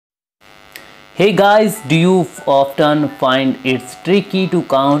Hey guys, do you often find it's tricky to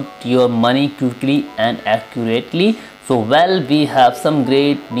count your money quickly and accurately? We have some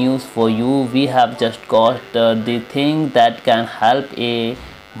great news for you. We have just got the thing that can help a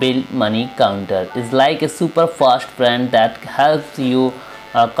bill money counter. It's like a super fast friend that helps you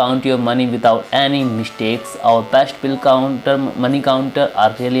count your money without any mistakes. Our best bill counter, money counter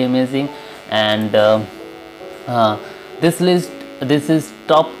are really amazing, and uh, this is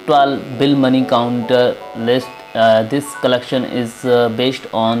top 12 bill money counter list. This collection is based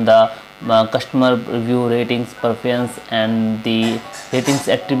on the customer review ratings, preference, and the ratings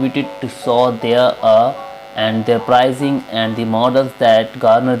attributed to show their and their pricing and the models that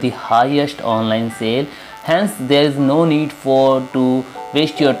garner the highest online sale. Hence, there is no need for to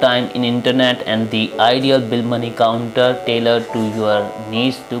waste your time in internet, and the ideal bill money counter tailored to your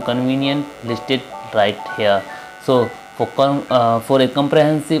needs to convenient listed right here. So for a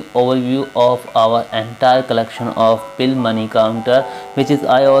comprehensive overview of our entire collection of bill money counter, which is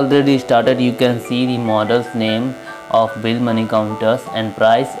I already started, you can see the models name of bill money counters and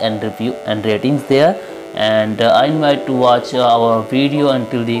price and review and ratings there. And I invite to watch our video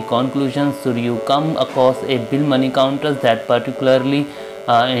until the conclusion. Should you come across a bill money counters that particularly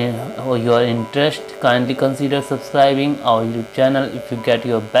your interest, kindly consider subscribing our YouTube channel if you get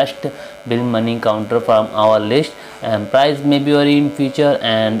your best bill money counter from our list, and price may be vary in future.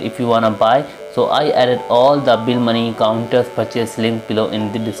 And if you wanna buy, so I added all the bill money counters purchase link below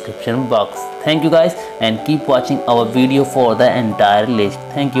in the description box. Thank you guys, and keep watching our video for the entire list.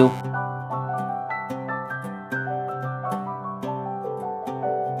 Thank you.